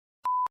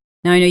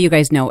Now, I know you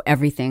guys know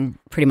everything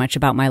pretty much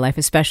about my life,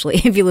 especially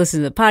if you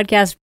listen to the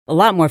podcast, a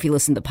lot more if you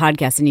listen to the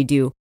podcast than you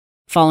do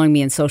following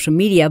me on social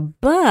media.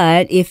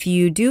 But if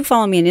you do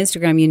follow me on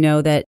Instagram, you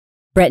know that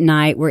Brett and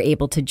I were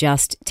able to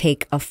just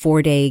take a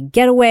 4-day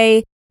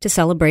getaway to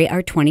celebrate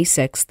our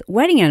 26th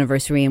wedding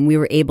anniversary. And we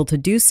were able to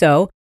do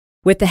so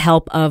with the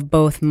help of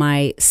both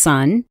my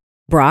son,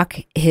 Brock,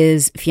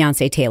 his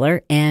fiance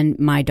Taylor, and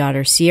my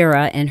daughter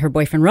Sierra and her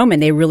boyfriend Roman.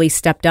 They really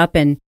stepped up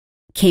and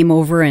came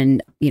over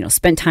and,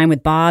 spent time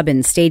with Bob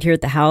and stayed here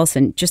at the house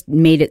and just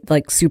made it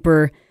like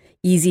super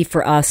easy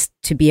for us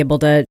to be able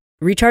to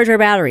recharge our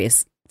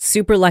batteries.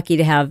 Super lucky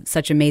to have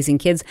such amazing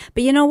kids.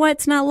 But you know what?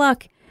 It's not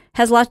luck. It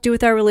has a lot to do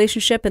with our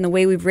relationship and the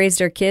way we've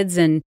raised our kids.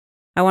 And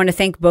I want to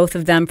thank both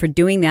of them for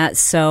doing that.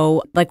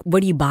 So, what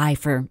do you buy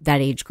for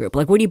that age group?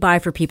 What do you buy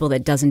for people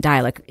that doesn't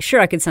die?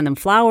 Sure, I could send them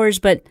flowers,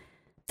 but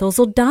those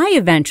will die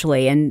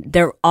eventually. And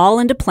they're all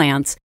into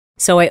plants.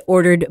 So I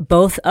ordered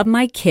both of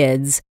my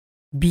kids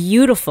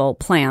beautiful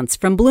plants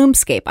from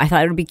Bloomscape. I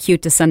thought it would be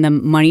cute to send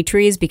them money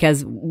trees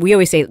because we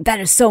always say that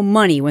is so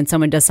money when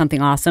someone does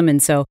something awesome.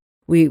 And so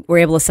we were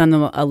able to send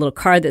them a little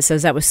card that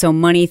says, that was so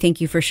money. Thank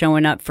you for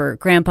showing up for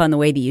Grandpa in the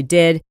way that you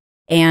did.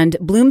 And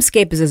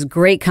Bloomscape is this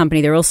great company.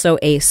 They're also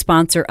a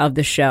sponsor of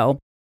the show.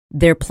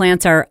 Their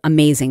plants are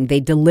amazing. They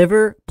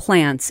deliver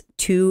plants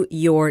to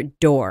your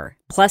door.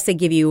 Plus, they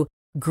give you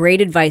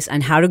great advice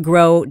on how to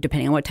grow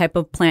depending on what type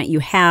of plant you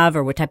have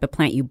or what type of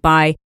plant you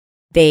buy.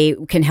 They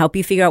can help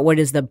you figure out what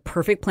is the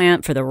perfect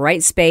plant for the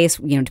right space,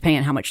 depending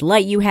on how much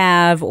light you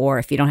have or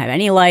if you don't have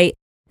any light.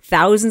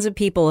 Thousands of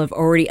people have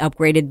already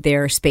upgraded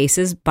their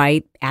spaces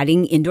by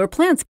adding indoor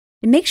plants.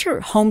 It makes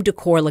your home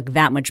decor look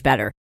that much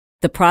better.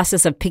 The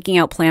process of picking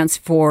out plants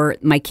for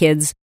my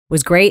kids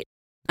was great.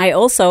 I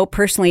also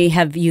personally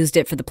have used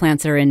it for the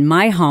plants that are in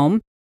my home,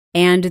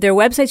 and their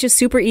website's just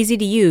super easy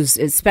to use,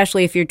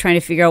 especially if you're trying to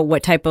figure out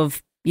what type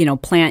of,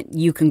 plant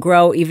you can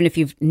grow, even if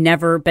you've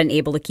never been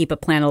able to keep a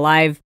plant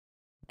alive.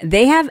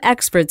 They have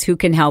experts who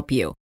can help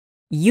you.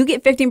 You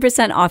get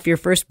 15% off your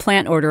first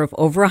plant order of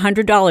over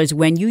 $100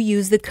 when you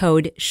use the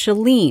code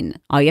Chalene.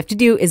 All you have to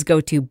do is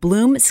go to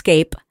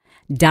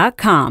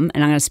bloomscape.com,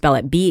 and I'm going to spell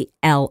it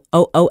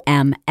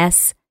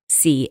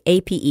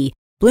BLOOMSCAPE,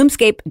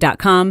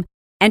 bloomscape.com.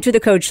 Enter the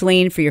code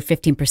Chalene for your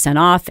 15%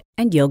 off,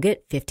 and you'll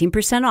get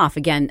 15% off.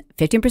 Again,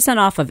 15%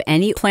 off of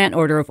any plant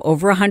order of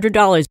over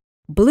 $100.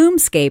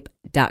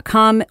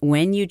 Bloomscape.com.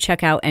 When you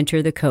check out,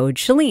 enter the code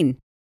Chalene.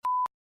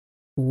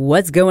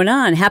 What's going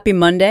on? Happy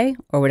Monday,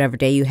 or whatever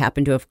day you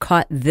happen to have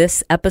caught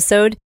this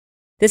episode.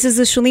 This is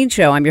The Chalene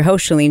Show. I'm your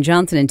host, Chalene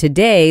Johnson, and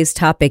today's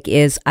topic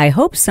is, I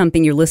hope,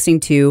 something you're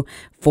listening to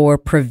for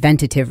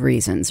preventative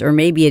reasons, or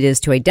maybe it is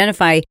to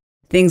identify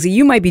things that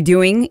you might be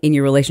doing in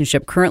your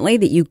relationship currently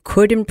that you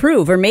could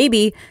improve, or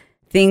maybe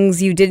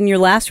things you did in your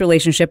last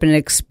relationship and it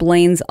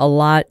explains a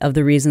lot of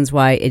the reasons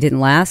why it didn't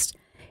last,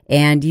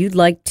 and you'd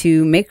like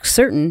to make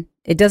certain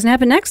it doesn't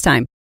happen next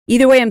time.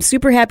 Either way, I'm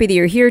super happy that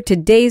you're here.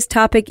 Today's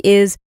topic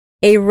is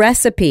a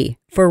recipe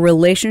for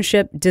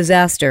relationship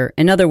disaster.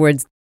 In other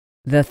words,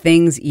 the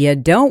things you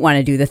don't want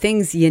to do, the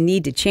things you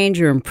need to change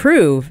or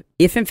improve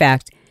if, in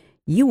fact,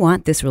 you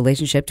want this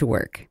relationship to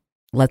work.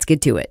 Let's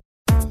get to it.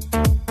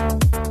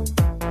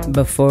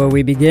 Before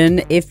we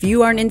begin, if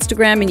you are on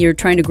Instagram and you're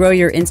trying to grow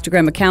your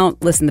Instagram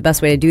account, listen, the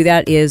best way to do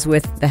that is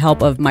with the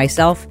help of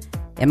myself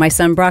and my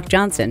son, Brock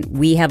Johnson.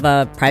 We have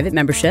a private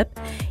membership.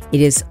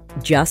 It is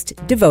just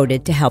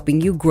devoted to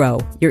helping you grow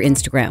your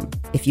Instagram.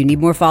 If you need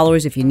more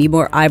followers, if you need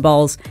more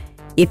eyeballs,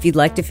 if you'd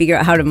like to figure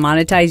out how to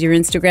monetize your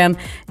Instagram,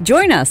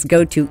 join us.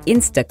 Go to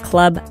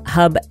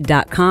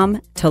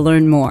instaclubhub.com to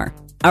learn more.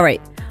 All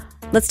right,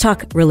 let's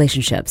talk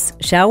relationships,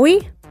 shall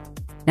we?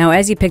 Now,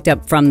 as you picked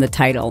up from the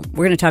title,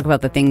 we're going to talk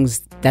about the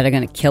things that are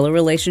going to kill a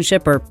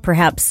relationship or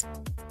perhaps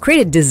create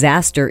a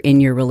disaster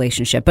in your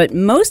relationship. But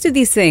most of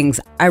these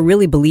things, I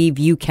really believe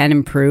you can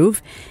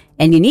improve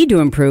and you need to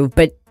improve,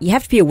 but you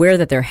have to be aware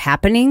that they're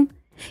happening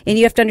and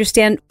you have to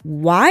understand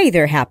why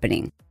they're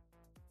happening.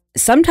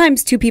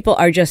 Sometimes two people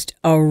are just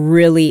a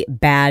really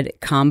bad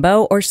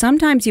combo, or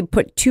sometimes you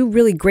put two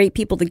really great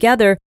people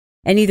together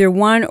and either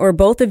one or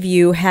both of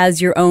you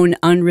has your own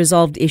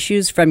unresolved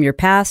issues from your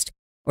past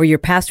or your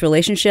past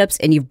relationships,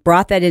 and you've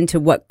brought that into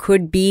what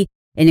could be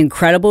an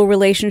incredible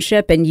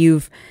relationship, and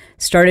you've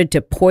started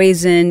to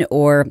poison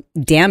or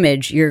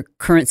damage your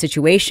current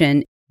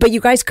situation, but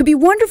you guys could be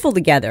wonderful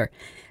together.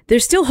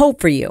 There's still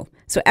hope for you.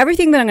 So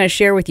everything that I'm going to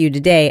share with you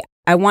today,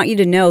 I want you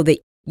to know that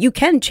you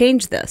can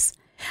change this.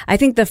 I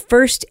think the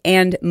first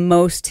and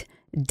most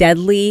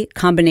deadly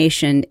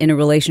combination in a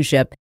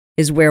relationship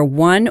is where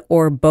one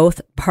or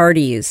both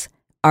parties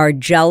are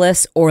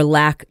jealous or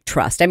lack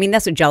trust. I mean,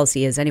 that's what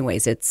jealousy is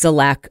anyways. It's a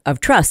lack of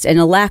trust. And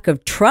a lack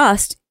of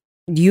trust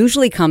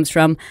usually comes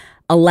from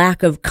a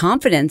lack of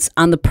confidence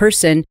on the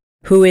person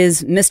who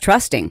is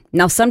mistrusting.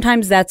 Now,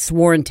 sometimes that's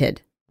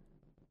warranted.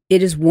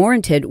 It is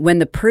warranted when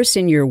the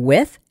person you're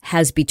with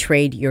has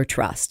betrayed your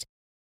trust.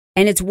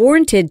 And it's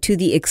warranted to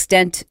the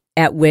extent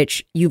at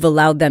which you've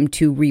allowed them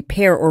to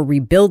repair or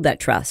rebuild that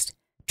trust.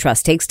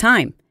 Trust takes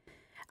time.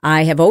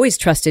 I have always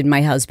trusted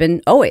my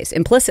husband, always,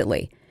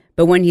 implicitly.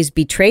 But when he's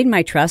betrayed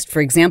my trust,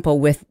 for example,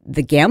 with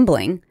the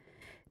gambling,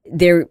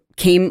 there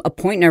came a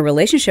point in our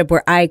relationship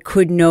where I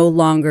could no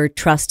longer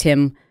trust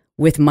him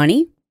with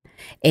money,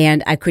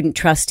 and I couldn't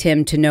trust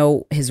him to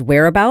know his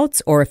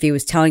whereabouts or if he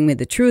was telling me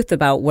the truth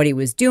about what he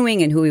was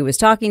doing and who he was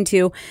talking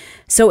to.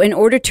 So in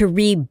order to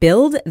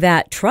rebuild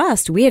that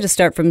trust, we had to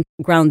start from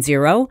ground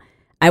zero.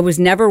 I was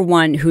never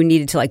one who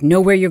needed to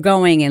know where you're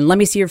going and let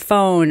me see your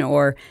phone,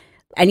 or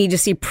I need to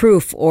see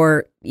proof,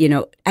 or,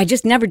 I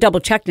just never double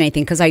checked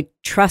anything because I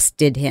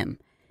trusted him.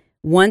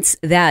 Once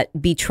that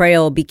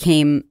betrayal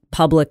became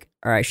public,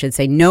 or I should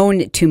say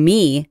known to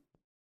me,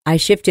 I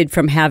shifted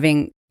from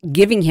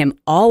giving him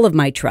all of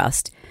my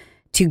trust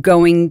to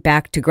going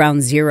back to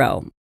ground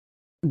zero,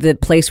 the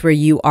place where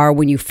you are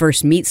when you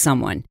first meet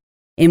someone,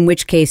 in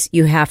which case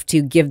you have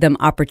to give them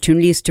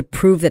opportunities to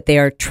prove that they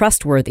are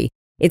trustworthy.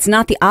 It's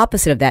not the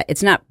opposite of that.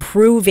 It's not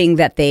proving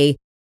that they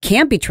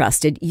can't be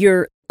trusted.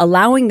 You're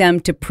allowing them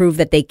to prove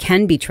that they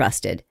can be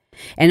trusted.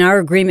 And our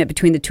agreement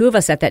between the two of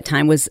us at that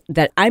time was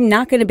that I'm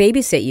not going to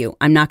babysit you.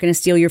 I'm not going to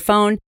steal your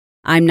phone.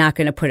 I'm not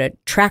going to put a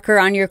tracker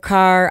on your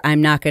car.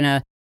 I'm not going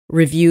to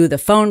review the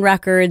phone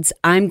records.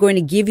 I'm going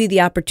to give you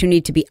the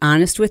opportunity to be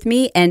honest with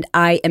me. And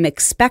I am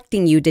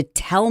expecting you to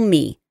tell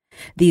me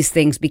these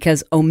things,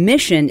 because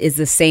omission is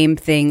the same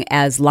thing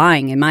as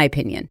lying, in my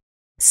opinion.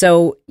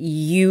 So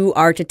you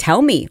are to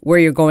tell me where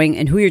you're going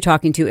and who you're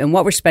talking to and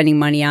what we're spending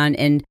money on.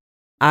 And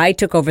I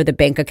took over the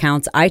bank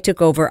accounts. I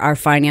took over our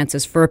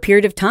finances for a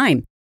period of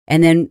time.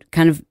 And then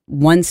kind of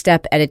one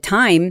step at a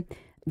time,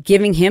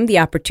 giving him the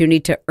opportunity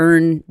to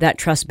earn that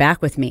trust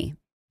back with me.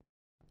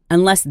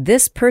 Unless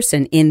this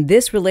person in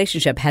this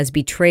relationship has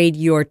betrayed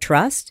your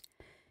trust,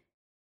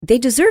 they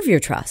deserve your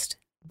trust.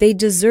 They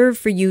deserve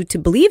for you to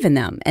believe in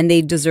them, and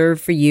they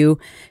deserve for you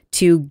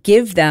to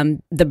give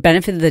them the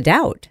benefit of the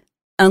doubt.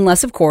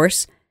 Unless, of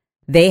course,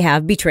 they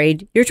have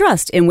betrayed your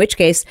trust, in which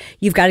case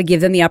you've got to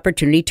give them the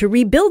opportunity to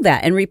rebuild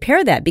that and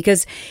repair that.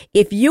 Because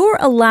if you're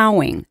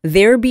allowing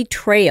their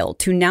betrayal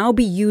to now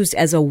be used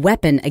as a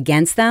weapon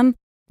against them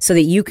so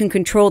that you can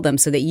control them,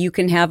 so that you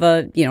can have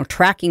a,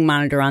 tracking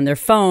monitor on their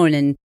phone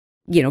and,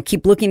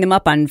 keep looking them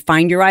up on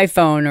Find Your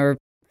iPhone or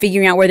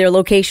figuring out where their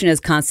location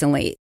is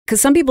constantly. Because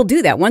some people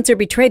do that. Once they're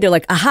betrayed, they're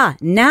like, aha,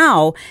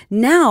 now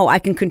I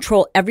can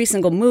control every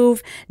single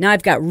move. Now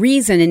I've got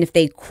reason. And if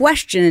they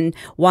question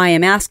why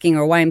I'm asking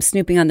or why I'm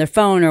snooping on their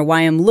phone or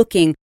why I'm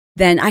looking,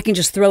 then I can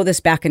just throw this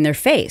back in their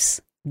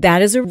face.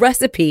 That is a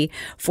recipe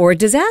for a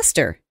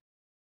disaster.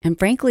 And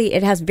frankly,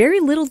 it has very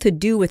little to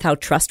do with how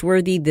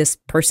trustworthy this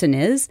person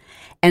is,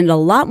 and a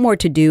lot more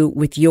to do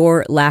with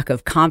your lack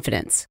of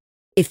confidence.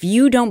 If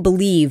you don't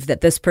believe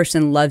that this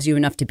person loves you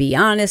enough to be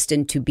honest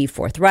and to be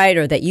forthright,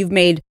 or that you've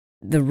made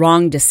the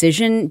wrong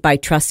decision by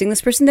trusting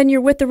this person, then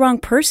you're with the wrong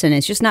person.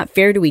 It's just not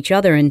fair to each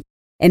other. And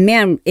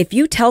man, if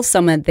you tell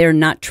someone they're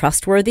not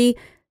trustworthy,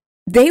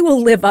 they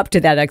will live up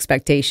to that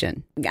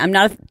expectation. I'm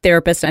not a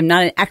therapist. I'm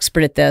not an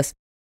expert at this,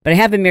 but I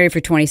have been married for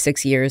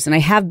 26 years and I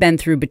have been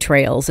through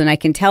betrayals. And I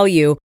can tell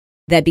you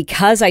that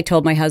because I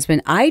told my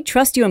husband, I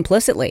trust you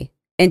implicitly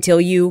until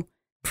you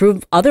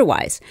prove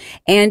otherwise.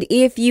 And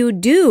if you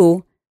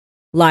do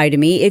lie to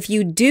me, if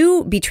you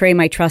do betray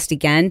my trust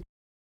again,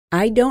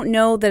 I don't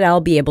know that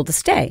I'll be able to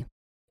stay.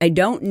 I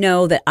don't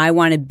know that I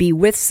want to be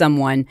with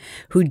someone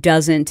who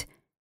doesn't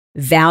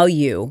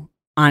value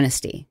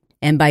honesty.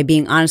 And by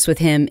being honest with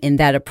him in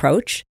that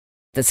approach,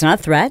 that's not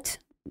a threat.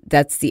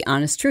 That's the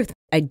honest truth.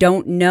 I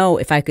don't know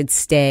if I could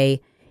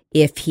stay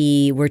if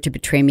he were to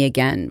betray me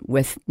again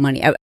with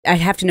money.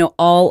 I'd have to know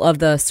all of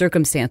the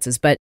circumstances.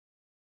 But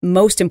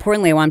most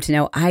importantly, I want him to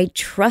know I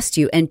trust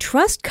you. And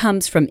trust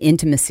comes from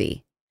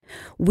intimacy.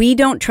 We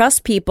don't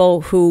trust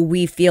people who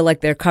we feel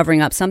like they're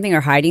covering up something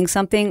or hiding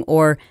something,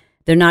 or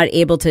they're not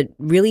able to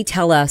really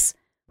tell us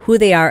who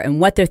they are and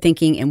what they're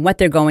thinking and what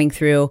they're going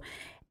through.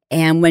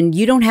 And when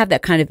you don't have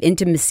that kind of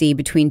intimacy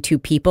between two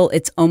people,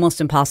 it's almost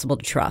impossible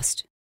to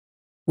trust,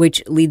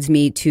 which leads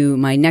me to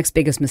my next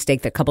biggest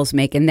mistake that couples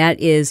make, and that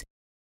is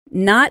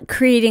not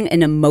creating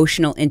an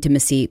emotional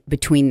intimacy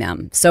between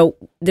them. So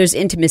there's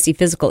intimacy,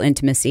 physical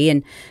intimacy,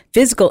 and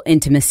physical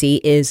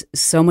intimacy is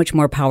so much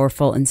more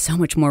powerful and so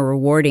much more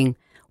rewarding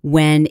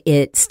when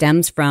it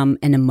stems from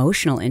an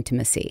emotional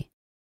intimacy.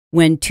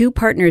 When two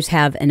partners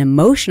have an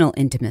emotional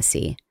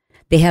intimacy,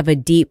 they have a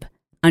deep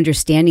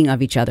understanding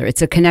of each other.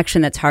 It's a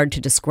connection that's hard to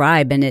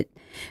describe, and it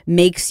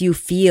makes you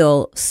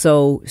feel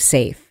so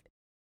safe.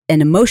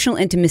 An emotional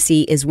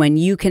intimacy is when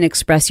you can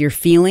express your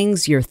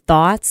feelings, your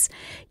thoughts,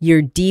 your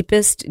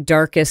deepest,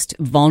 darkest,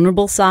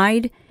 vulnerable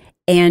side,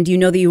 and you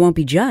know that you won't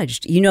be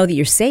judged. You know that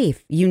you're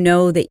safe. You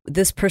know that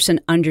this person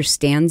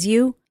understands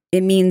you.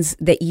 It means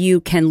that you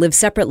can live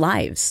separate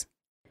lives,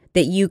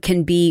 that you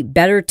can be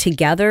better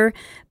together,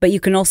 but you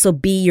can also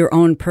be your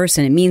own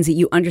person. It means that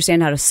you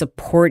understand how to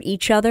support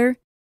each other.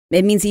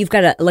 It means that you've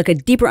got a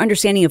deeper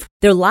understanding of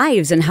their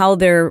lives and how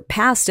their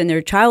past and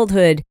their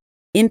childhood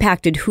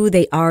impacted who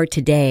they are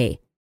today.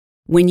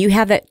 When you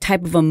have that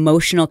type of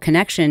emotional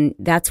connection,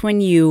 that's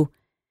when you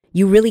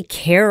really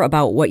care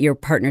about what your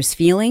partner's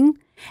feeling,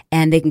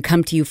 and they can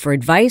come to you for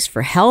advice,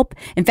 for help.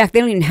 In fact, they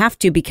don't even have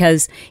to,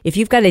 because if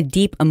you've got a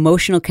deep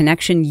emotional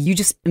connection, you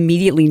just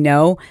immediately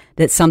know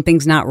that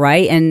something's not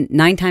right. And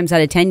 9 times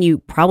out of 10, you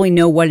probably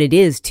know what it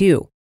is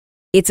too.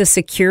 It's a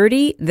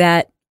security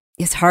that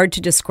is hard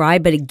to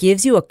describe, but it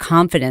gives you a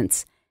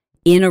confidence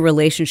in a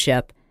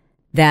relationship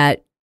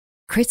that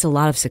creates a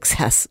lot of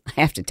success,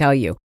 I have to tell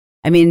you.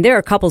 I mean, there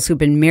are couples who've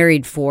been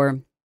married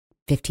for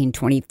 15,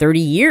 20, 30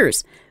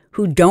 years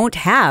who don't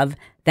have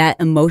that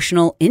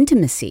emotional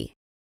intimacy.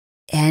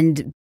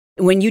 And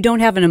when you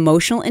don't have an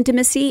emotional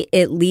intimacy,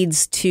 it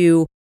leads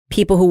to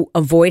people who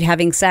avoid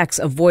having sex,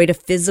 avoid a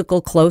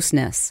physical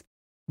closeness.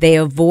 They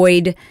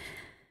avoid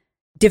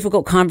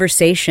difficult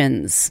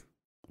conversations.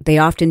 They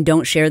often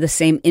don't share the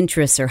same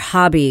interests or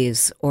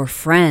hobbies or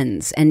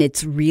friends. And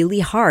it's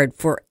really hard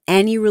for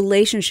any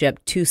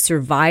relationship to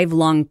survive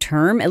long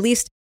term. At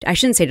least, I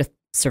shouldn't say to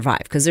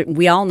survive, because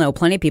we all know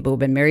plenty of people who've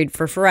been married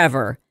for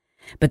forever,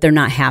 but they're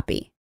not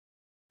happy.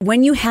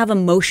 When you have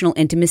emotional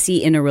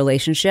intimacy in a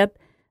relationship,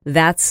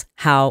 that's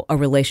how a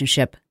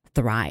relationship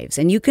thrives.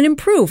 And you can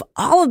improve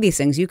all of these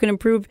things. You can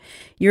improve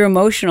your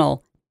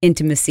emotional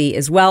intimacy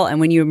as well.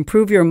 And when you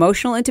improve your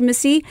emotional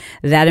intimacy,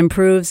 that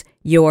improves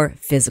your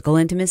physical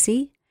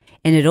intimacy,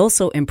 and it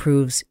also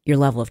improves your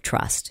level of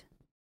trust.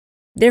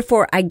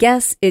 Therefore, I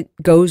guess it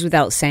goes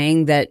without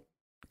saying that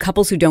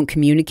couples who don't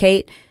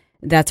communicate,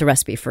 that's a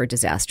recipe for a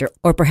disaster.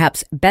 Or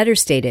perhaps better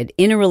stated,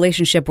 in a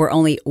relationship where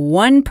only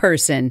one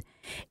person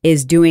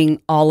is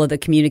doing all of the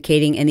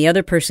communicating and the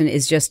other person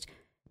is just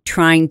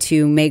trying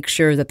to make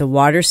sure that the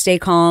waters stay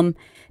calm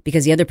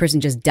because the other person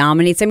just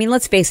dominates. I mean,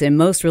 let's face it, in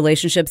most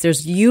relationships,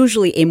 there's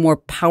usually a more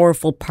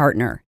powerful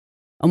partner,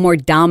 a more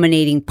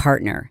dominating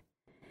partner.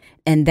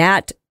 And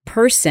that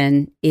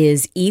person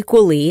is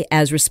equally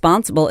as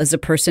responsible as a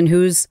person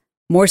who's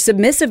more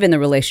submissive in the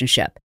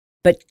relationship.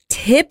 But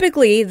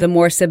typically, the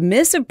more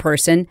submissive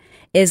person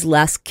is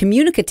less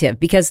communicative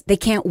because they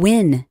can't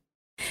win.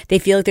 They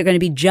feel like they're going to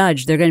be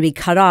judged. They're going to be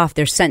cut off.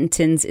 Their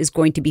sentence is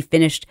going to be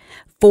finished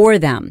for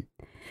them.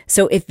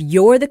 So if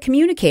you're the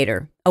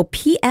communicator,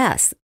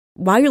 P.S.,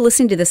 while you're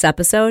listening to this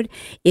episode,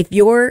 if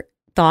your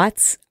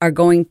thoughts are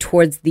going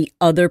towards the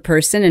other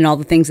person and all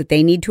the things that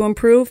they need to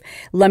improve,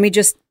 let me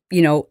just,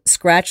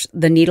 scratch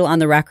the needle on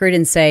the record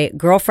and say,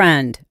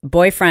 girlfriend,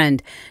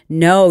 boyfriend,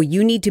 no,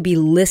 you need to be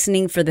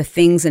listening for the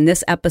things in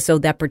this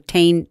episode that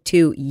pertain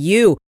to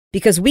you,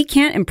 because we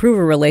can't improve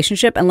a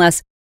relationship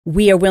unless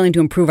we are willing to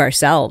improve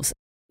ourselves.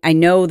 I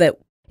know that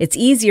it's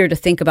easier to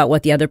think about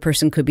what the other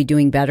person could be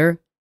doing better.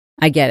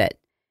 I get it.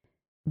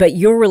 But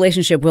your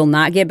relationship will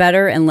not get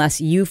better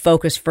unless you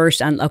focus first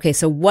on, okay,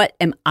 so what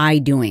am I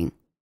doing?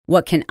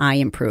 What can I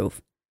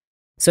improve?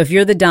 So if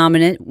you're the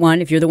dominant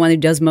one, if you're the one who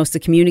does most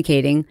of the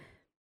communicating,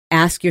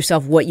 ask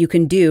yourself what you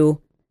can do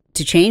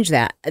to change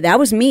that. That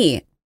was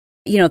me.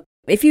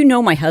 If you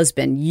know my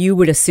husband, you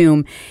would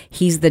assume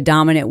he's the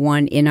dominant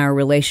one in our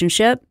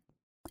relationship.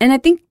 And I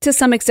think to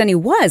some extent he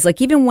was.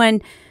 Like even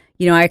when,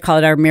 I call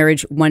it our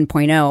marriage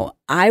 1.0,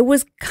 I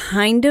was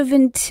kind of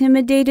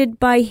intimidated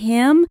by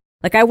him.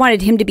 Like I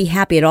wanted him to be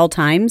happy at all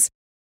times,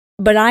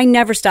 but I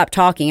never stopped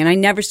talking and I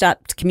never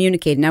stopped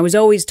communicating. I was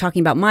always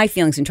talking about my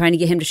feelings and trying to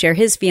get him to share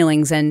his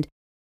feelings.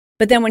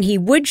 But then when he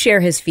would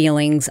share his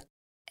feelings,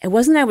 it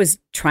wasn't I was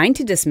trying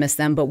to dismiss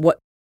them, but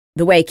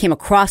the way it came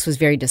across was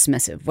very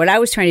dismissive. What I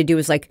was trying to do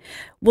was like,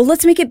 well,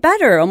 let's make it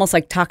better. Almost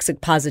like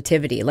toxic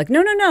positivity. Like,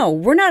 no,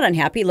 we're not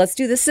unhappy. Let's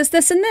do this,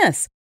 and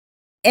this.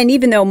 And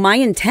even though my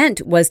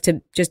intent was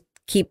to just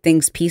keep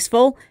things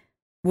peaceful,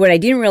 what I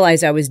didn't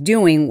realize I was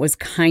doing was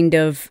kind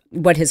of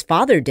what his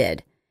father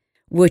did,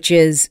 which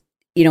is,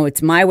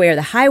 it's my way or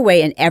the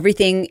highway, and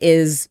everything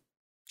is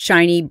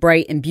shiny,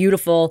 bright, and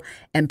beautiful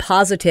and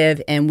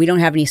positive, and we don't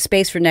have any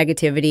space for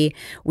negativity.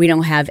 We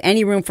don't have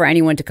any room for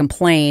anyone to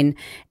complain.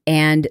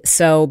 And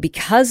so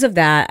because of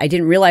that, I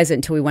didn't realize it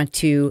until we went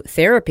to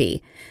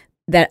therapy,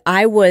 that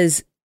I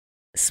was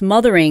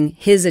smothering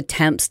his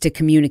attempts to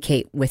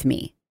communicate with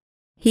me.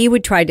 He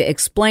would try to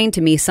explain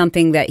to me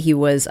something that he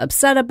was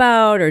upset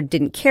about or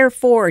didn't care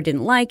for or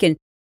didn't like. And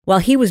while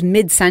he was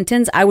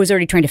mid-sentence, I was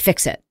already trying to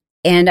fix it.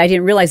 And I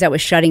didn't realize that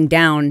was shutting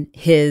down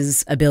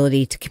his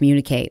ability to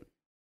communicate.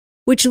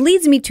 Which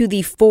leads me to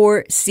the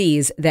 4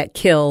 C's that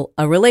kill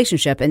a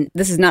relationship. And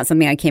this is not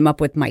something I came up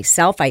with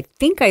myself. I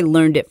think I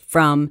learned it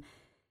from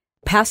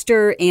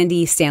Pastor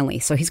Andy Stanley.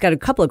 So he's got a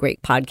couple of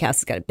great podcasts.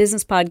 He's got a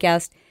business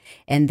podcast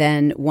and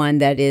then one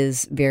that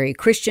is very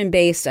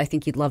Christian-based. I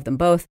think you'd love them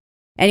both.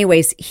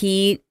 Anyways,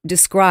 he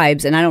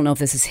describes, and I don't know if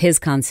this is his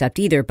concept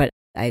either, but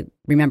I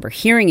remember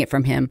hearing it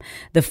from him,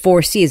 the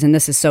 4 C's, and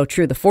this is so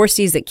true. The 4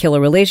 C's that kill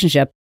a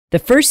relationship. The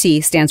first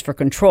C stands for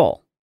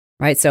control,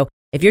 right? So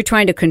if you're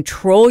trying to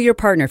control your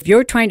partner, if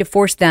you're trying to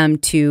force them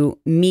to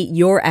meet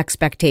your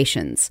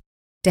expectations,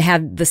 to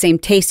have the same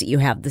taste that you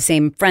have, the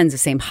same friends, the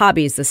same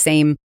hobbies, the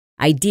same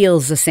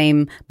ideals, the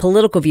same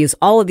political views,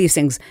 all of these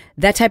things,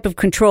 that type of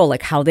control,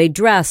 like how they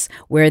dress,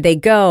 where they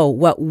go,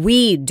 what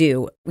we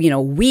do,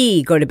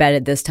 we go to bed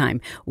at this time.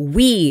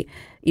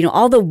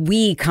 All the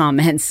we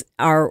comments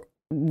are,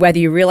 whether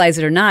you realize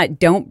it or not,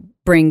 don't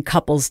bring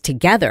couples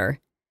together.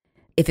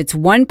 If it's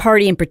one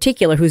party in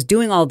particular who's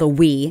doing all the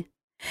we,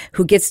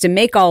 who gets to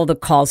make all the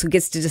calls, who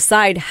gets to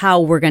decide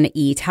how we're going to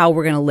eat, how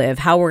we're going to live,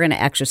 how we're going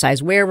to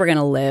exercise, where we're going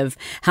to live,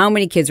 how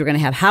many kids we're going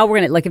to have, how we're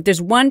going to, like if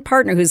there's one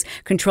partner who's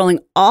controlling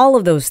all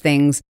of those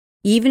things,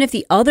 even if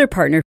the other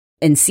partner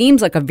and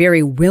seems like a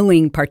very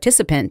willing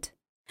participant,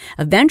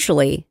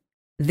 eventually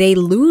they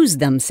lose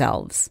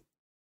themselves.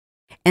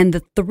 And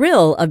the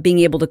thrill of being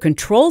able to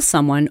control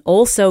someone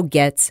also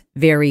gets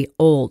very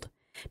old.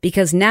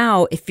 Because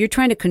now, if you're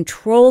trying to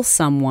control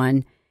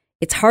someone,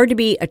 it's hard to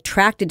be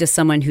attracted to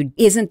someone who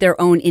isn't their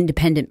own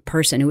independent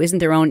person, who isn't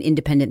their own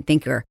independent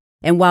thinker.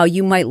 And while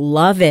you might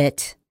love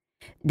it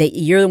that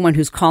you're the one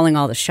who's calling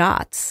all the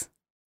shots,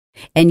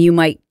 and you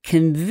might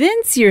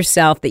convince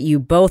yourself that you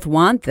both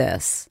want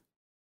this,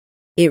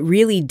 it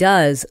really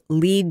does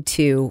lead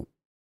to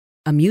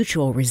a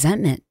mutual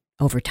resentment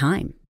over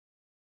time.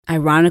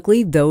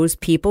 Ironically, those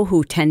people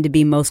who tend to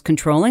be most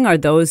controlling are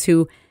those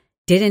who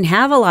didn't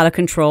have a lot of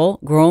control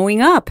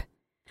growing up,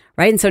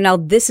 right? And so now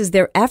this is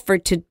their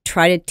effort to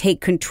try to take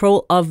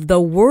control of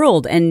the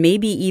world. And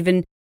maybe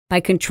even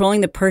by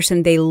controlling the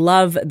person they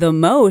love the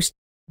most,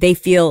 they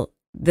feel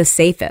the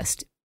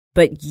safest.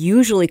 But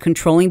usually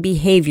controlling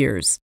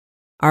behaviors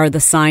are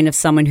the sign of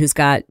someone who's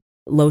got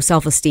low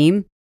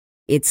self-esteem.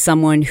 It's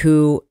someone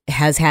who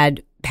has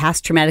had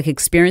past traumatic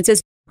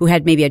experiences, who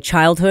had maybe a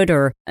childhood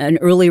or an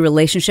early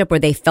relationship where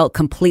they felt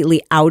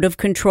completely out of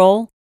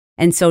control.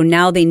 And so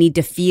now they need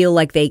to feel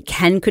like they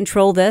can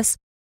control this.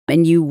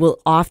 And you will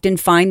often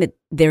find that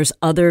there's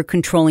other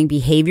controlling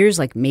behaviors,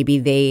 like maybe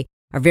they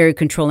are very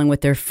controlling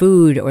with their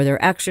food or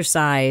their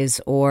exercise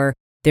or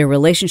their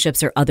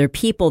relationships or other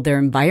people, their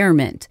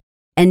environment.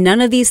 And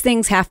none of these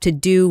things have to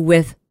do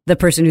with the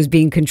person who's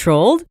being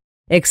controlled,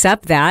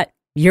 except that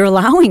you're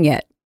allowing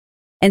it.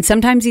 And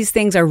sometimes these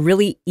things are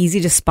really easy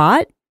to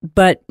spot,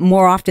 but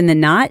more often than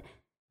not,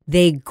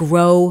 they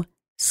grow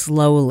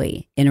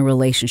slowly in a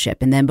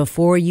relationship. And then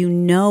before you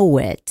know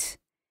it,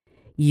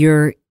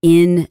 you're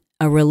in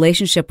a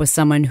relationship with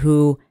someone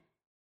who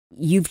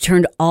you've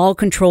turned all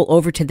control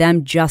over to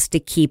them just to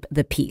keep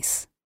the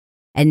peace.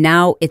 And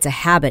now it's a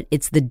habit.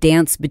 It's the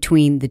dance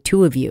between the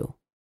two of you.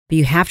 But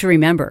you have to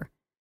remember,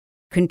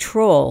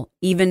 control,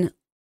 even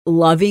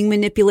loving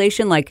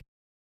manipulation, like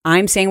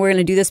I'm saying we're going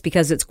to do this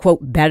because it's, quote,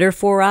 better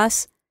for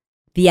us.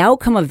 The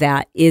outcome of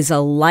that is a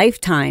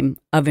lifetime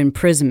of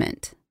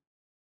imprisonment.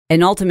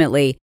 And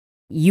ultimately,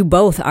 you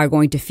both are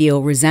going to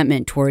feel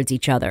resentment towards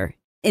each other.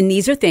 And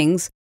these are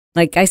things,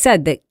 like I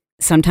said, that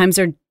sometimes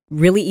are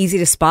really easy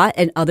to spot,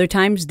 and other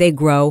times they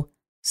grow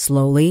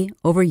slowly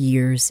over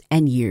years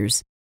and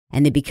years,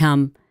 and they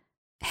become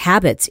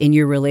habits in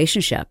your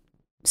relationship.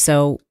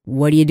 So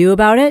what do you do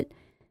about it?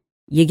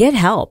 You get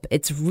help.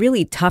 It's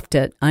really tough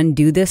to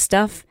undo this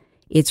stuff.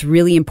 It's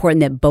really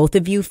important that both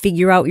of you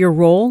figure out your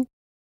role.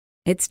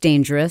 It's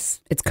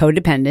dangerous. It's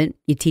codependent.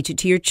 You teach it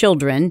to your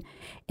children,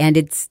 and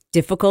it's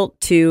difficult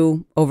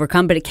to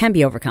overcome, but it can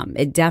be overcome.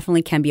 It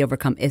definitely can be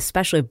overcome,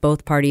 especially if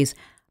both parties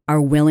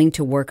are willing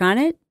to work on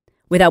it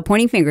without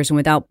pointing fingers and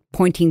without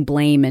pointing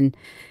blame. And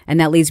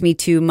that leads me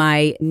to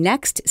my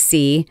next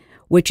C,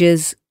 which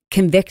is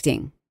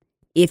convicting.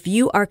 If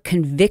you are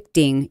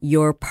convicting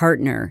your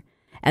partner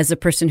as a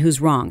person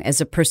who's wrong,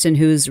 as a person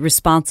who's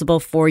responsible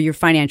for your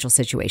financial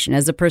situation,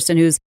 as a person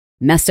who's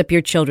messed up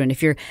your children,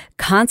 if you're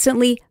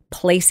constantly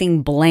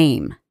placing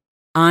blame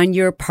on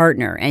your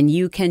partner and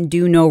you can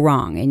do no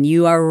wrong and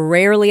you are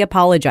rarely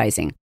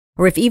apologizing,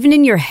 or if even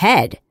in your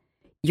head,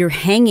 you're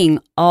hanging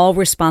all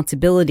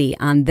responsibility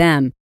on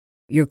them,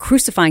 you're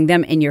crucifying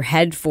them in your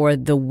head for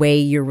the way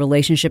your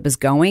relationship is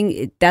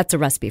going, that's a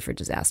recipe for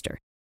disaster.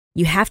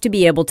 You have to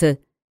be able to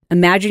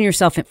imagine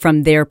yourself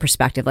from their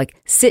perspective, like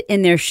sit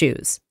in their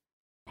shoes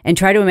and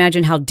try to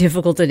imagine how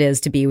difficult it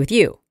is to be with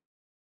you.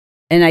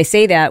 And I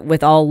say that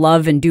with all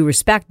love and due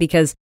respect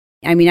because,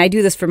 I mean, I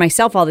do this for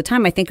myself all the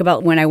time. I think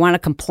about when I want to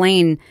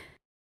complain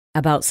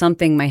about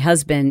something my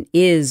husband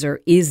is or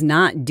is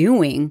not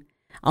doing,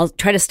 I'll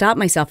try to stop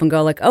myself and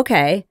go like,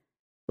 okay,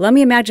 let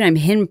me imagine I'm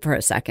him for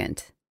a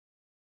second.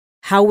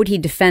 How would he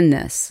defend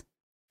this?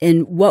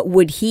 And what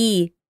would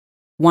he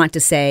want to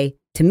say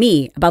to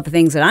me about the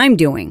things that I'm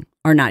doing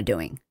or not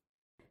doing?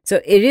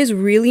 So it is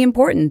really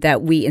important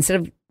that we, instead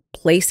of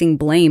placing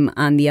blame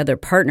on the other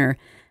partner,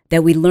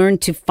 that we learn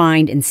to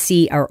find and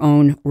see our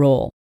own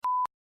role.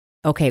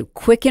 Okay,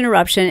 quick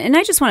interruption. And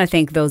I just want to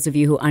thank those of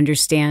you who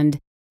understand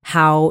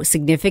how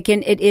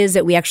significant it is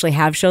that we actually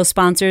have show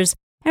sponsors.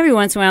 Every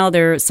once in a while,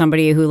 there's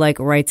somebody who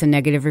writes a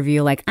negative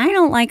review like, I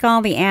don't like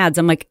all the ads.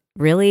 I'm like,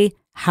 really?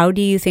 How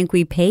do you think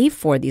we pay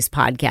for these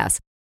podcasts?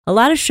 A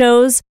lot of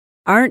shows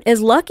aren't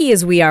as lucky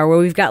as we are, where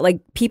we've got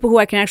people who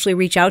I can actually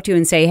reach out to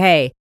and say,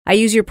 hey, I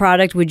use your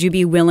product. Would you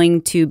be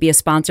willing to be a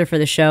sponsor for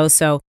the show?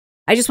 So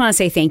I just want to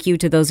say thank you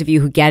to those of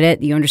you who get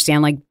it. You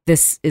understand,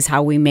 this is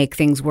how we make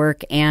things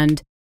work.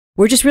 And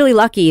we're just really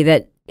lucky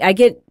that I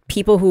get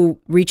people who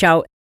reach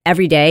out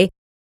every day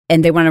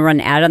and they want to run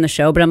an ad on the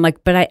show. But I'm like,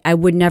 I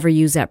would never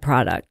use that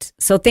product.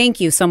 So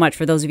thank you so much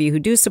for those of you who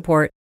do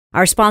support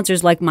our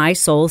sponsors like My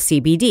Soul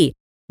CBD.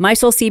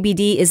 MySoul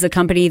CBD is the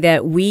company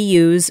that we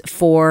use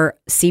for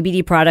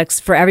CBD products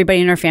for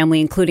everybody in our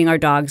family, including our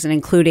dogs and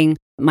including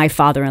my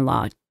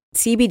father-in-law.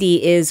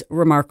 CBD is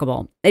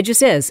remarkable. It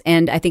just is.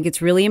 And I think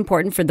it's really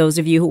important for those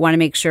of you who want to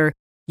make sure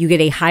you get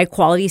a high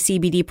quality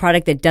CBD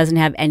product that doesn't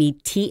have any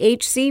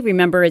THC.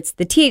 Remember,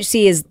 the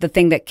THC is the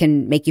thing that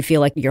can make you feel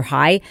like you're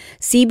high.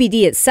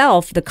 CBD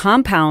itself, the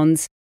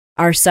compounds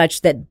are such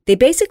that they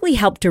basically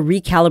help to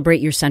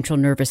recalibrate your central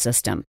nervous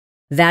system.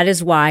 That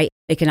is why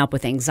it can help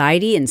with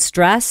anxiety and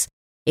stress.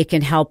 It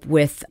can help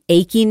with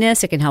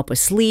achiness. It can help with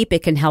sleep.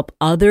 It can help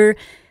other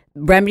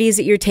remedies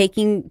that you're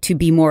taking to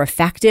be more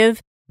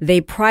effective.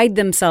 They pride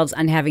themselves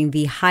on having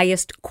the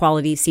highest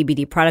quality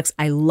CBD products.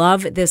 I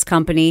love this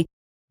company.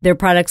 Their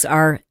products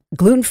are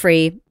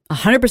gluten-free,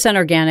 100%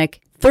 organic,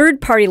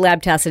 third-party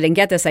lab tested. And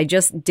get this, I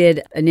just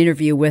did an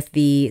interview with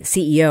the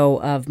CEO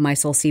of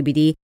MySoul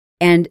CBD,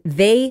 and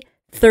they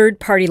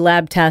third-party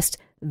lab test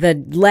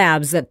the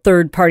labs that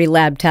third-party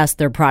lab test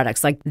their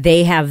products. Like,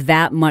 they have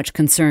that much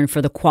concern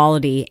for the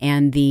quality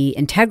and the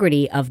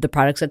integrity of the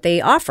products that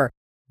they offer.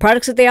 They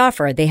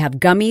have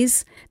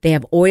gummies, they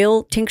have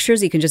oil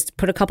tinctures. You can just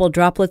put a couple of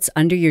droplets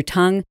under your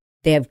tongue.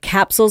 They have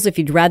capsules if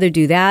you'd rather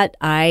do that.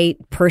 I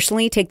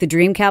personally take the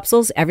Dream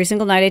capsules. Every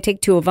single night I take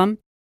 2 of them.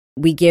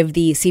 We give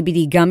the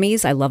CBD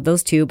gummies. I love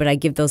those too, but I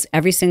give those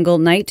every single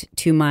night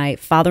to my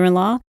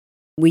father-in-law.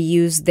 We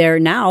use their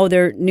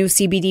new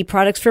CBD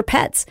products for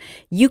pets.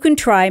 You can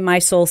try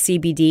MySoul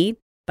CBD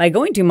by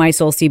going to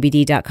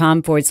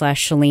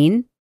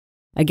mysoulcbd.com/Chalene.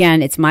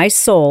 Again, it's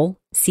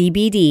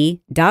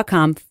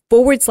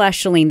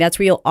mysoulcbd.com/Chalene. That's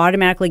where you'll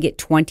automatically get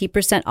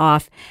 20%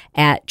 off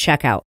at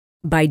checkout.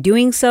 By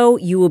doing so,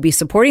 you will be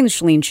supporting the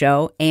Chalene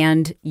Show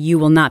and you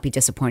will not be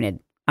disappointed.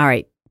 All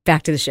right,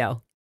 back to the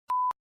show.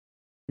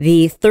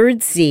 The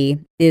third C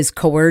is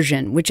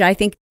coercion, which I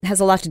think has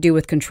a lot to do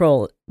with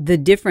control. The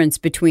difference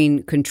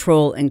between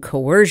control and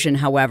coercion,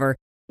 however,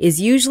 is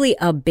usually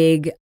a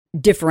big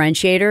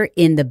differentiator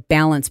in the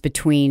balance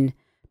between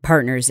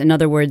partners. In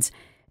other words,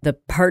 the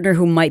partner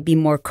who might be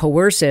more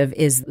coercive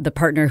is the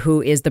partner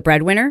who is the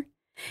breadwinner.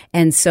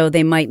 And so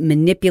they might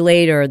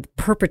manipulate or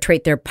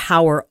perpetrate their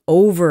power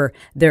over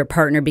their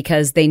partner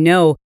because they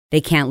know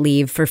they can't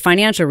leave for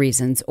financial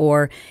reasons.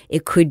 Or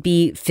it could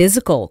be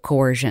physical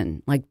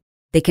coercion, like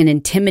they can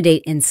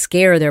intimidate and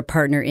scare their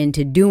partner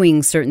into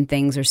doing certain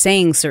things or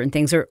saying certain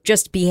things or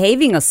just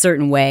behaving a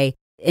certain way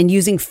and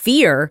using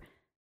fear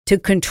to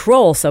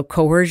control. So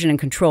coercion and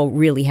control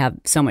really have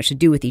so much to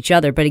do with each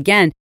other. But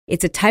again,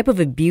 it's a type of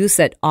abuse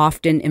that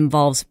often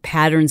involves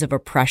patterns of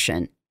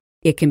oppression.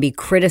 It can be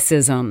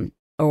criticism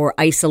or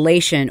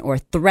isolation or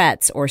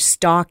threats or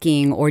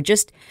stalking or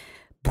just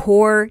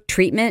poor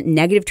treatment,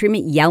 negative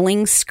treatment,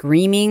 yelling,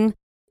 screaming,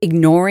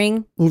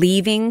 ignoring,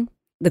 leaving,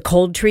 the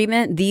cold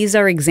treatment. These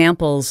are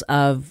examples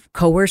of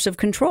coercive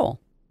control.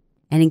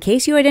 And in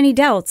case you had any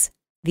doubts,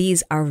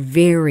 these are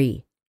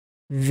very,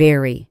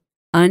 very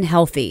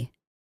unhealthy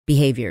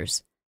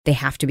behaviors. They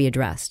have to be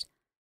addressed.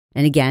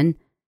 And again,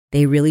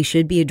 they really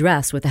should be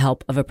addressed with the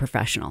help of a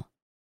professional.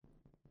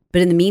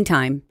 But in the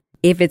meantime,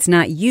 if it's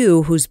not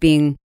you who's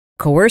being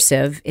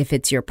coercive, if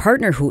it's your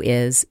partner who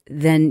is,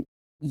 then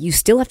you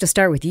still have to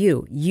start with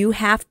you. You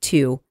have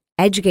to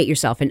educate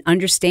yourself and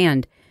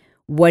understand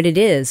what it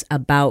is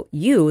about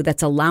you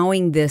that's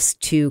allowing this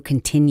to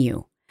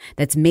continue,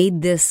 that's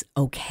made this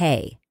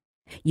okay.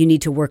 You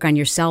need to work on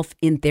yourself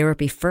in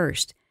therapy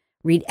first.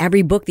 Read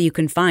every book that you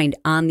can find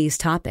on these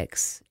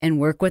topics and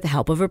work with the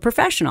help of a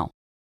professional.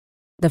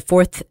 The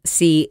fourth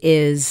C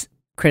is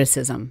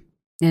criticism.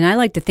 And I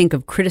like to think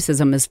of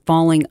criticism as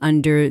falling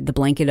under the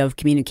blanket of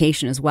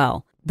communication as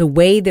well. The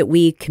way that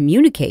we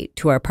communicate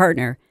to our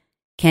partner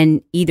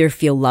can either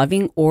feel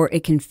loving or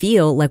it can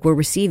feel like we're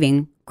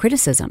receiving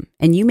criticism.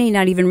 And you may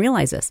not even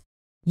realize this.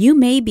 You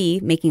may be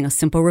making a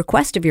simple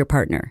request of your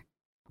partner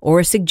or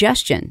a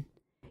suggestion.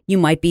 You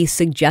might be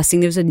suggesting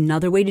there's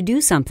another way to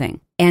do something.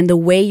 And the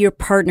way your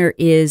partner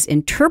is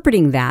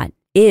interpreting that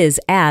is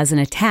as an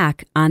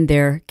attack on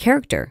their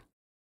character.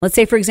 Let's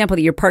say, for example,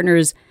 that your partner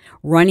is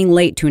running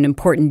late to an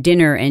important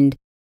dinner and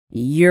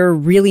you're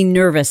really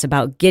nervous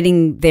about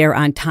getting there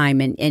on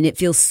time and it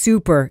feels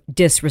super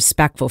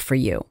disrespectful for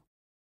you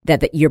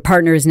that your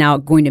partner is now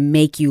going to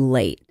make you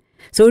late.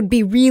 So it would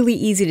be really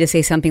easy to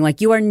say something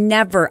like, you are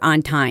never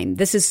on time.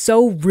 This is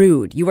so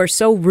rude. You are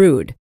so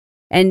rude.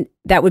 And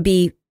that would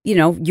be,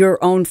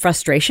 your own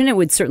frustration. It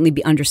would certainly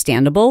be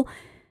understandable.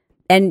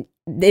 And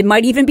it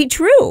might even be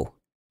true.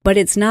 But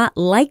it's not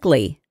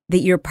likely that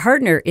your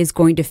partner is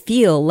going to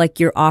feel like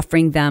you're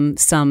offering them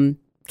some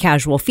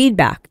casual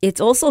feedback.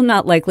 It's also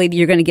not likely that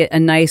you're going to get a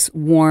nice,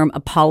 warm,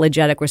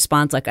 apologetic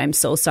response like, I'm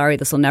so sorry,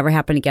 this will never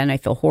happen again, I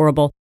feel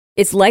horrible.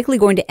 It's likely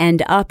going to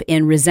end up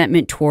in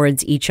resentment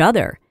towards each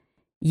other.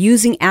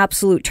 Using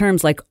absolute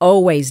terms like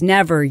always,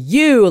 never,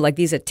 you, like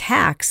these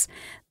attacks,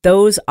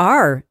 those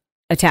are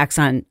attacks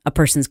on a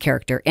person's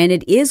character. And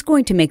it is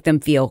going to make them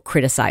feel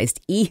criticized,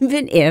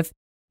 even if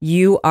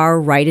you are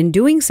right in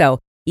doing so.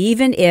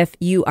 Even if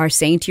you are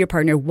saying to your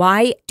partner,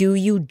 why do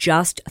you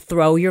just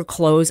throw your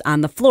clothes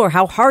on the floor?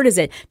 How hard is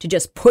it to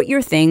just put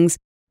your things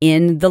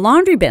in the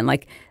laundry bin.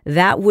 Like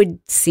that would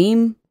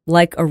seem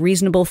like a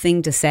reasonable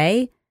thing to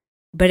say,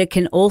 but it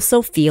can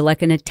also feel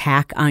like an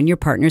attack on your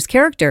partner's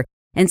character.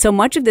 And so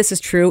much of this is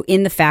true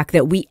in the fact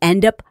that we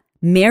end up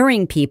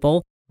marrying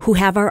people who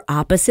have our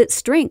opposite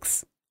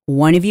strengths.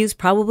 One of you is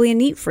probably a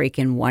neat freak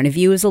and one of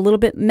you is a little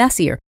bit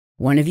messier.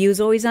 One of you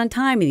is always on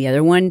time and the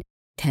other one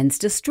tends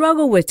to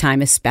struggle with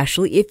time,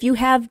 especially if you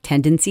have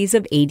tendencies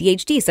of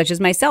ADHD, such as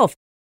myself.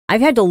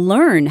 I've had to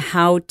learn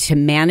how to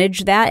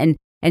manage that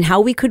and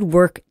how we could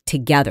work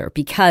together,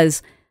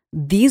 because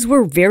these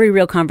were very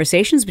real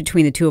conversations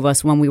between the two of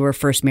us when we were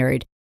first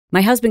married.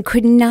 My husband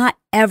could not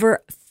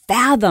ever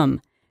fathom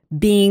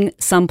being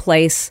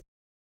someplace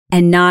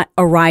and not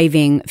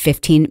arriving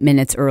 15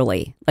 minutes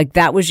early. Like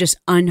that was just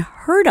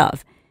unheard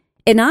of.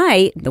 And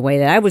the way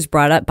that I was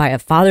brought up by a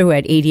father who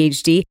had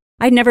ADHD,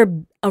 I'd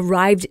never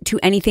arrived to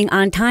anything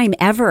on time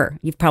ever.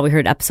 You've probably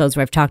heard episodes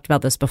where I've talked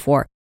about this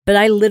before. But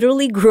I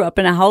literally grew up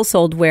in a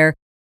household where,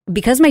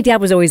 because my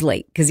dad was always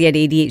late because he had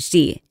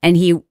ADHD, and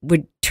he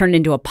would turn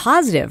into a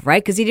positive,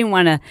 right? Because he didn't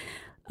want to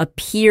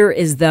appear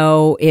as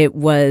though it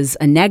was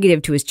a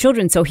negative to his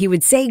children. So he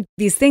would say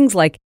these things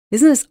like,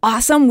 "Isn't this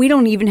awesome? We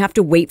don't even have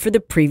to wait for the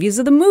previews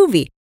of the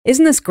movie.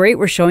 Isn't this great?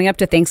 We're showing up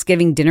to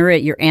Thanksgiving dinner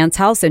at your aunt's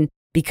house, and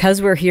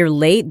because we're here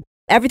late,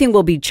 everything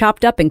will be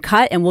chopped up and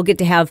cut, and we'll get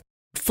to have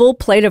full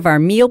plate of our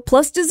meal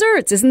plus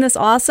desserts. Isn't this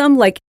awesome?"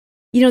 Like,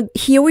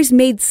 he always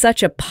made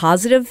such a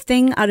positive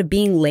thing out of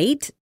being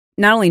late.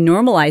 Not only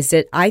normalized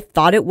it, I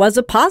thought it was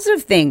a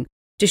positive thing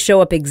to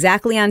show up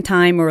exactly on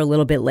time or a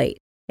little bit late.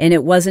 And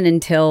it wasn't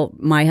until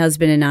my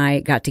husband and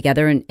I got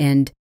together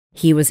and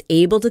he was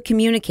able to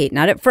communicate,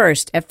 not at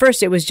first. At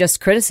first, it was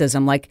just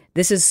criticism, like,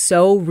 "This is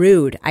so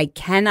rude. I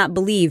cannot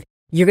believe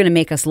you're going to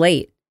make us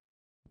late."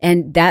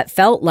 And that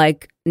felt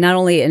like not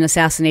only an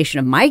assassination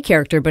of my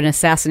character, but an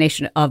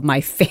assassination of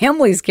my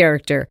family's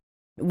character.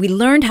 We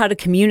learned how to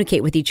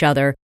communicate with each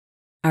other,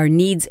 our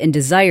needs and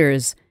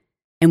desires.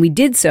 And we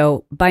did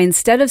so by,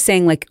 instead of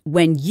saying like,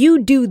 "When you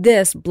do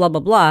this, blah,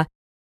 blah, blah,"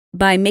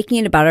 by making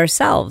it about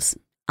ourselves.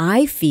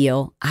 I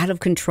feel out of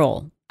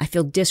control. I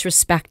feel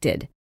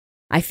disrespected.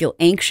 I feel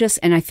anxious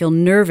and I feel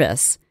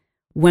nervous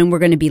when we're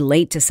going to be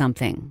late to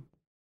something.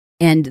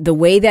 And the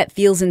way that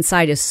feels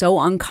inside is so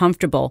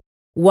uncomfortable.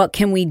 What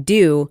can we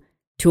do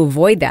to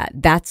avoid that?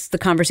 That's the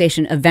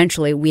conversation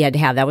eventually we had to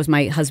have. That was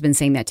my husband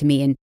saying that to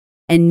me.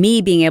 And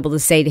me being able to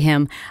say to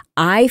him,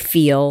 "I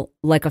feel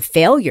like a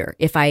failure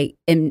if I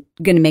am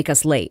going to make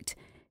us late.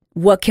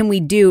 What can we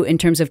do in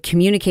terms of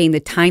communicating the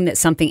time that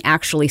something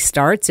actually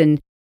starts?" And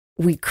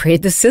we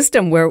create the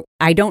system where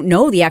I don't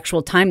know the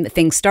actual time that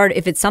things start.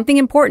 If it's something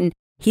important,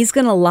 he's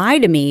going to lie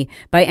to me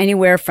by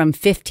anywhere from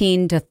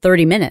 15 to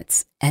 30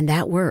 minutes. And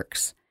that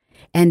works.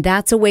 And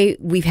that's a way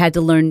we've had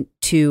to learn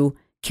to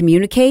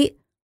communicate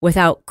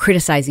without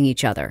criticizing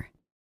each other.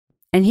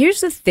 And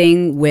here's the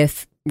thing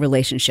with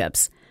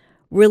relationships.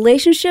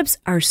 Relationships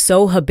are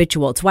so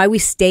habitual. It's why we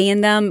stay in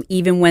them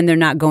even when they're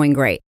not going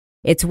great.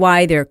 It's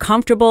why they're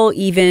comfortable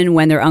even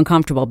when they're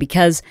uncomfortable,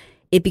 because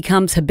it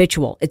becomes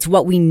habitual. It's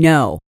what we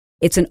know.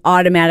 It's an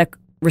automatic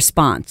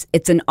response.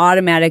 It's an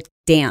automatic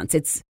dance.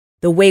 It's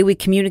the way we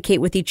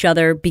communicate with each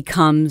other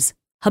becomes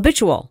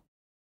habitual,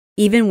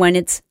 even when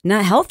it's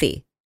not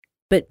healthy.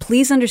 But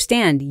please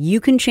understand,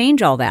 you can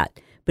change all that,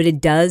 but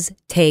it does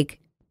take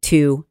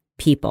two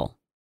people.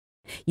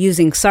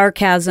 Using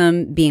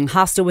sarcasm, being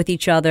hostile with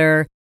each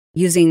other,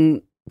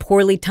 using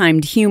poorly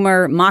timed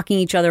humor, mocking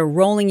each other,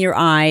 rolling your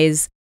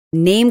eyes,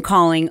 name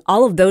calling,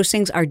 all of those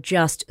things are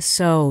just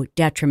so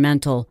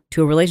detrimental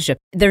to a relationship.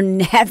 They're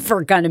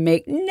never going to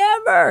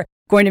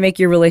make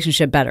your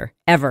relationship better.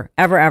 Ever,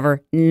 ever,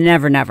 ever,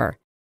 never, never.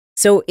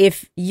 So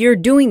if you're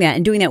doing that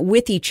and doing that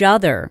with each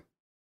other,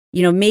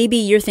 maybe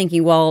you're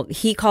thinking, "Well,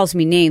 he calls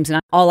me names and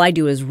all I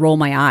do is roll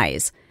my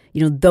eyes."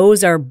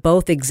 Those are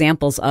both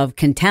examples of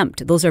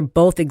contempt. Those are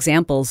both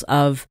examples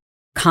of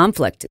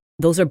conflict.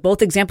 Those are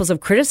both examples of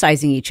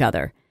criticizing each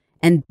other.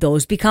 And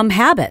those become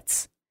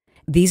habits.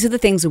 These are the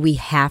things that we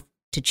have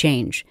to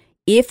change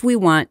if we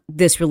want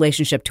this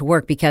relationship to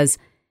work. Because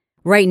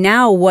right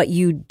now, what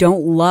you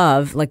don't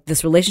love, like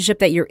this relationship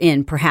that you're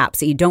in, perhaps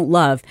that you don't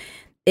love,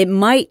 it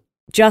might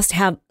just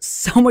have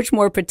so much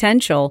more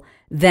potential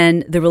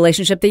than the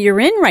relationship that you're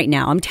in right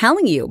now. I'm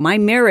telling you, my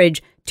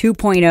marriage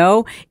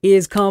 2.0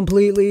 is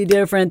completely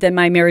different than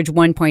my marriage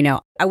 1.0.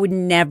 I would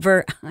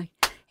never, I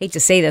hate to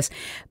say this,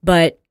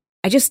 but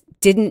I just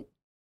didn't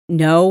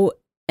know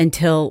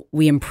until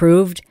we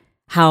improved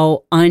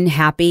how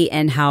unhappy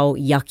and how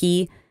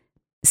yucky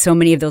so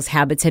many of those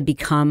habits had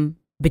become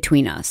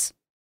between us.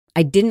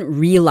 I didn't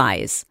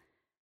realize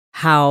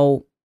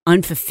how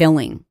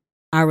unfulfilling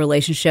our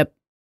relationship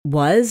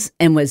was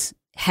and was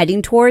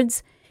heading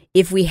towards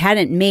if we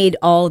hadn't made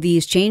all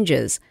these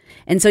changes.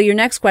 And so your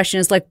next question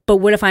is like, but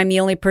what if I'm the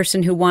only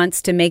person who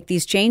wants to make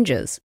these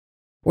changes?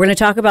 We're going to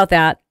talk about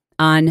that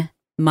on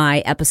my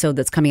episode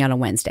that's coming out on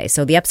Wednesday.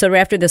 So the episode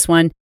right after this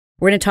one,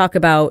 we're going to talk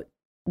about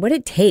what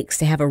it takes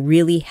to have a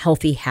really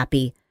healthy,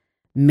 happy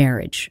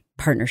marriage,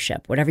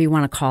 partnership, whatever you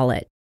want to call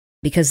it,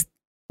 because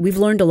we've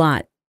learned a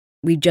lot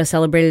We just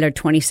celebrated our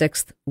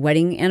 26th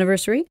wedding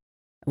anniversary.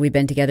 We've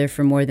been together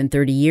for more than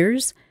 30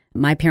 years.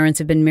 My parents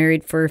have been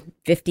married for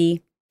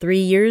 53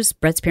 years.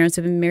 Brett's parents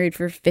have been married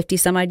for 50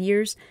 some odd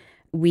years.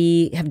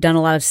 We have done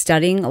a lot of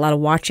studying, a lot of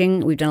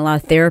watching. We've done a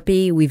lot of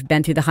therapy. We've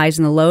been through the highs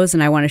and the lows,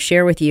 and I want to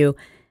share with you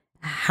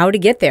how to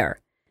get there.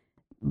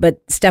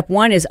 But step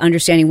one is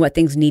understanding what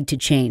things need to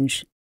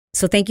change.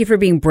 So thank you for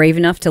being brave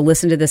enough to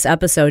listen to this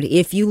episode.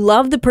 If you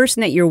love the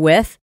person that you're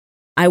with,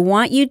 I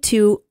want you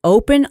to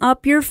open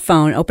up your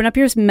phone, open up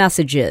your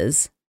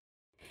messages,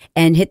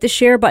 and hit the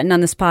share button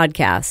on this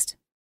podcast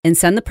and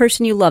send the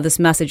person you love this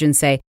message and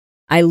say,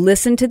 I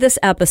listened to this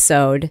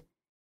episode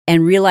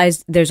and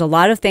realized there's a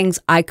lot of things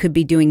I could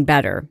be doing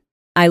better.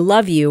 I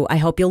love you. I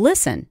hope you'll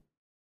listen.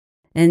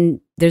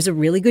 And there's a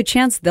really good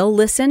chance they'll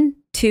listen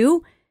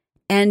too.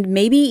 And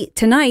maybe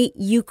tonight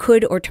you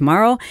could, or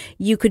tomorrow,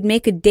 you could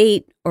make a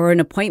date or an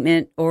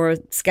appointment or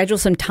schedule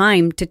some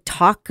time to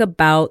talk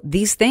about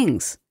these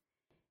things.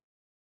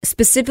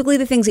 Specifically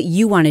the things that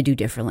you want to do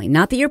differently.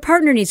 Not that your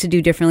partner needs to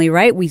do differently,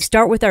 right? We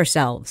start with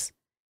ourselves.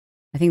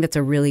 I think that's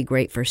a really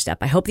great first step.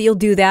 I hope that you'll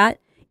do that.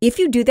 If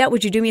you do that,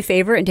 would you do me a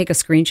favor and take a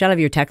screenshot of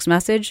your text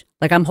message?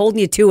 Like, I'm holding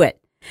you to it.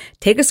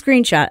 Take a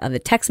screenshot of the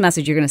text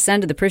message you're going to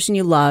send to the person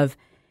you love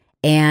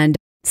and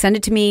send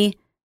it to me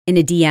in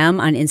a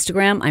DM on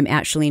Instagram. I'm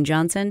at Chalene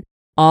Johnson.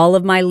 All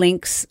of my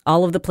links,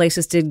 all of the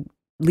places to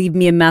leave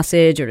me a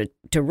message or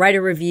to write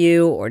a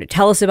review or to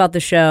tell us about the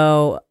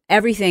show,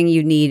 everything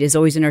you need is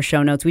always in our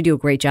show notes. We do a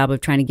great job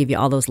of trying to give you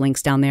all those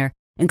links down there,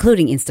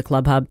 including Insta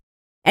Club Hub.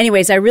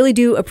 Anyways, I really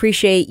do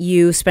appreciate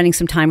you spending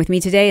some time with me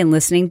today and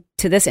listening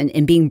to this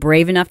and being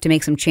brave enough to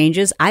make some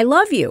changes. I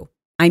love you.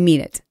 I mean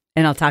it.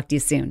 And I'll talk to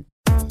you soon.